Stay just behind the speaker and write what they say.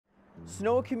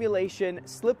snow accumulation,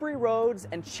 slippery roads,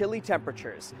 and chilly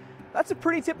temperatures. That's a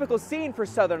pretty typical scene for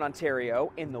southern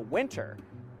Ontario in the winter.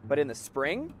 But in the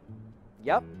spring?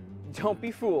 Yep, don't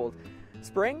be fooled.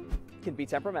 Spring can be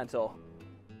temperamental.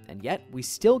 And yet, we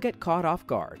still get caught off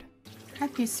guard.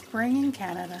 Happy spring in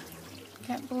Canada.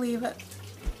 Can't believe it.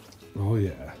 Oh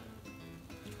yeah.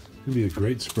 It'll be a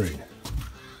great spring.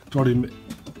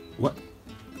 What?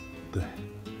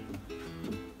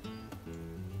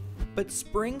 But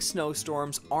spring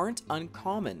snowstorms aren't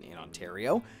uncommon in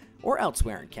Ontario or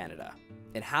elsewhere in Canada.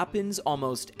 It happens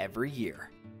almost every year.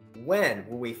 When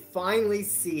will we finally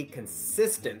see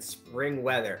consistent spring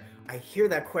weather? I hear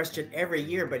that question every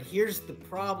year, but here's the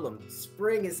problem.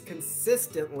 Spring is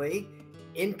consistently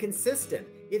inconsistent.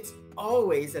 It's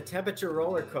always a temperature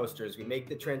roller coaster as we make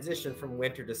the transition from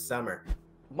winter to summer.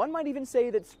 One might even say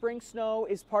that spring snow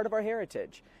is part of our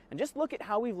heritage, and just look at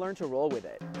how we've learned to roll with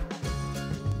it.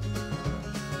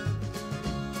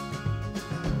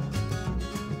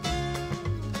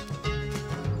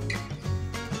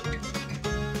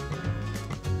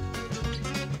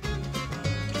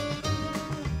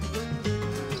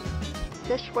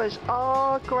 This was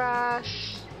all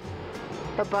grass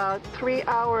about 3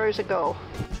 hours ago.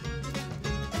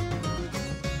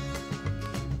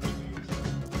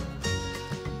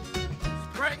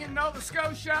 Spring in Nova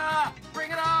Scotia!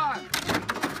 Bring it on!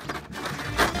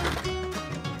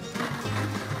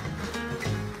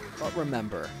 But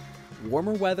remember,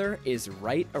 warmer weather is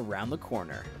right around the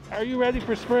corner. Are you ready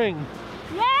for spring?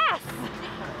 Yes!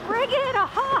 Bring it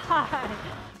on!